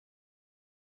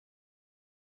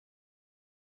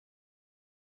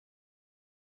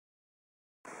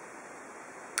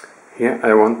Here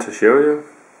I want to show you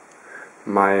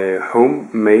my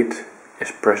homemade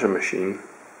espresso machine.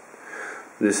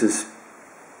 This is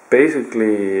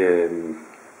basically a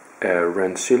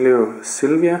Rancilio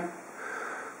Silvia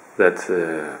that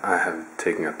I have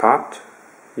taken apart,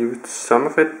 used some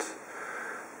of it.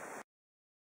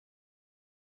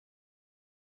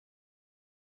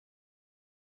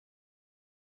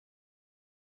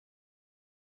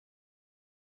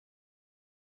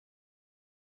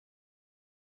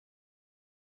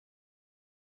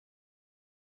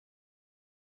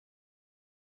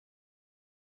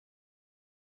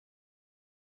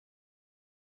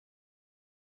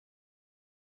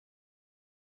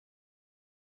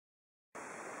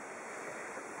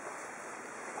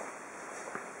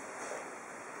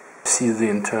 See the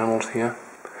internals here.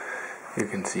 You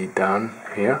can see down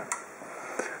here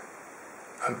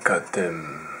I've got a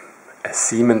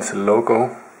Siemens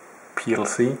logo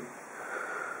PLC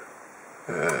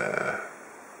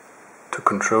to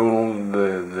control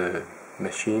the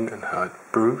machine and how it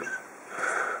brews.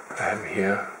 I have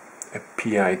here a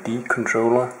PID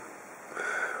controller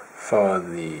for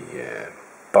the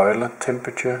boiler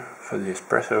temperature for the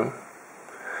espresso.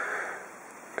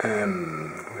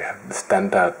 We have the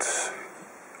standard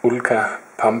Ulka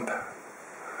pump.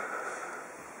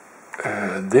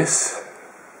 This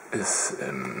is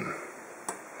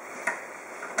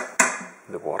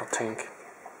the water tank.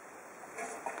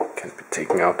 Can be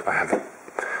taken out. I have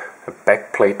a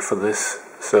back plate for this,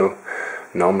 so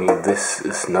normally this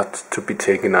is not to be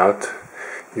taken out.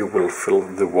 You will fill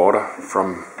the water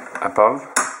from above.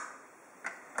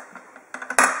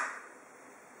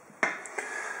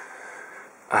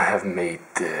 I have made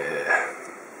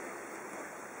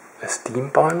a steam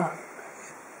boiler.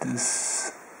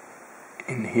 This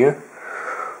in here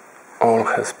all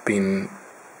has been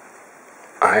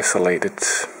isolated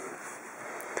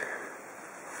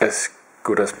as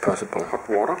good as possible. Hot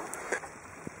water.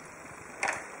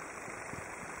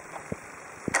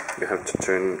 You have to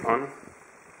turn on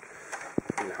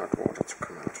the hot water to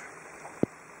come out.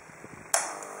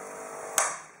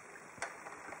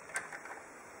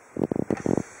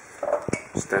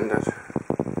 Standard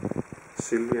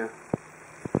Silvia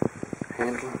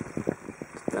handle,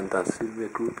 standard Silvia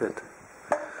group head.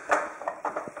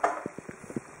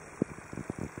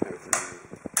 Have the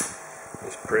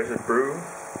Espresso brew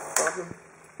bottle,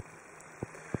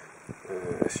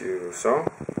 as you saw.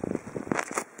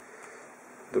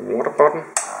 The water bottle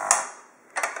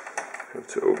have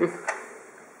to open,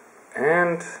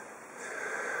 and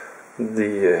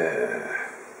the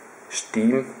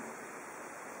steam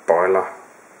boiler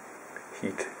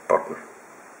heat button.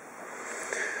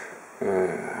 I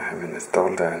have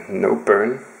installed a no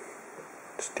burn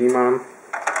steam arm.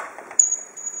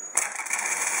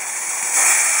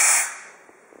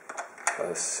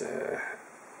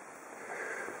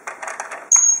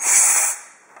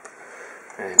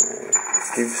 And it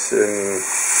gives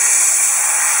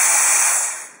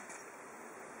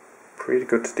pretty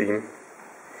good steam.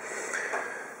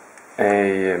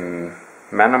 A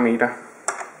manometer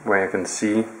where you can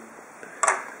see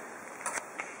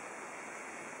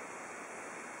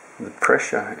the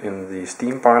pressure in the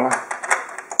steam boiler.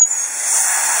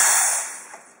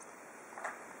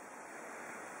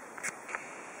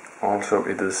 Also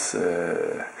it is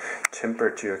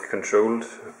temperature controlled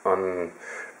on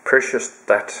pressure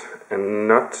stat and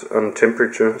not on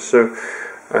temperature, so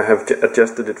I have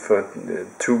adjusted it for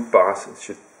 2 bars. It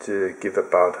should give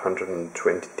about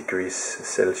 120 degrees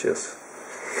Celsius.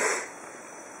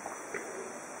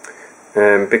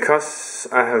 Because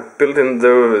I have built in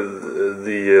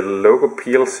the logo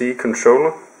PLC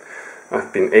controller,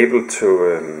 I've been able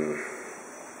to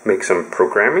make some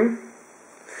programming,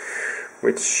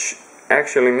 which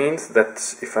actually means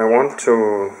that if I want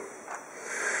to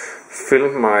fill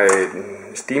my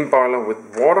steam boiler with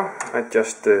water, I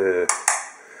just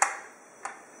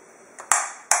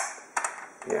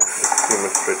it's too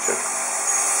much pressure,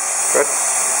 but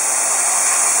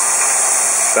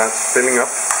starts filling up.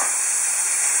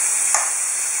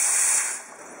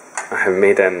 I have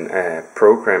made a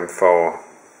program for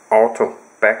auto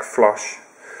back flush,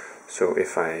 so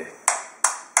if I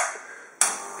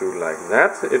do like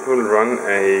that, it will run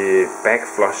a back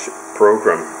flush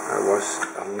program. I was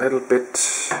a little bit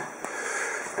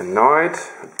annoyed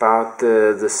about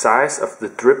the size of the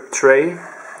drip tray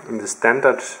in the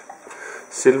standard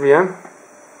Silvia,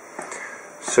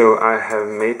 so I have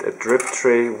made a drip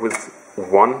tray with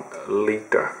 1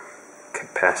 liter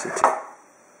capacity.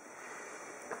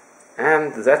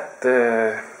 And that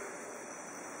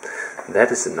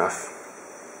is enough,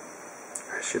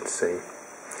 I should say.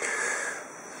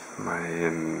 My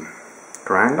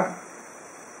grinder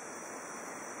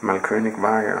Malkönig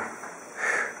Lager.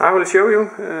 I will show you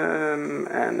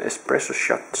an espresso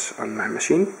shot on my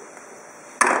machine.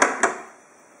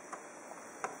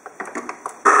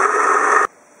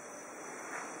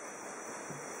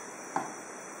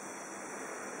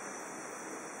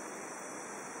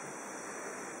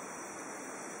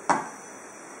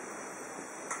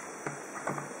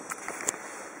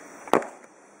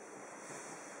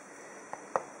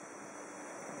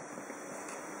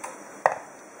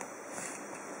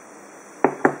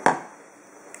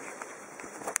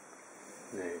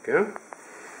 There you go.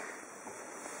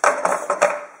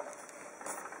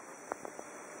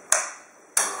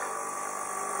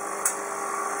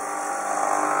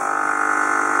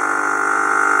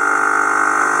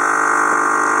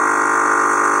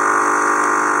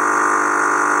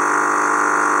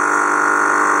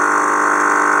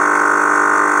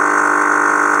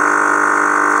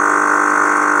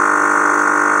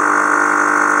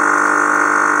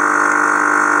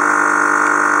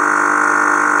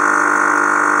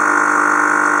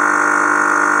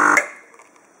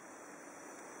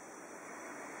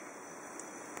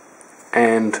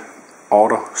 And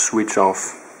auto switch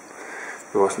off.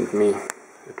 It wasn't me,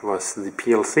 it was the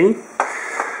PLC.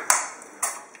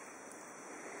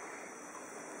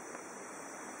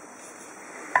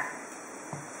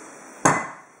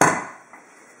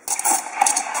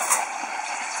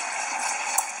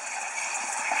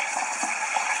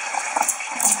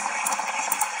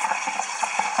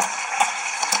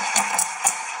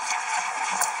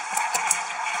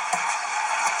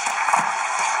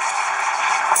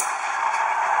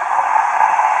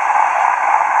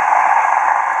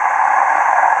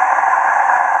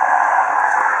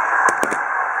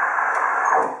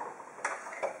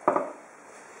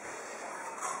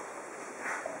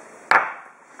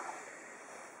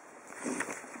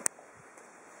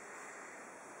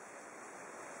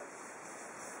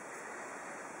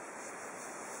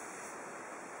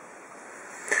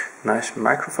 Nice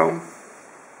microphone.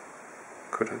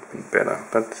 Could have been better,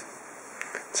 but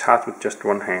it's hard with just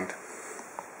one hand.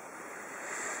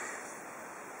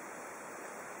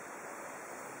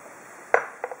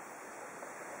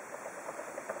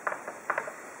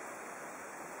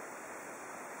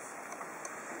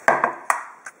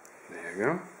 There you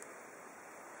go.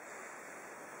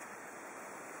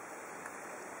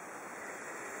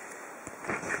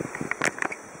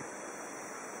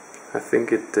 I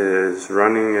think it is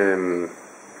running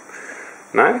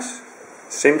nice,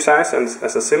 same size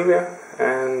as a Silvia,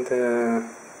 and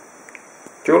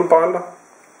dual boiler,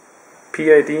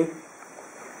 PID,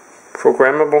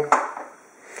 programmable.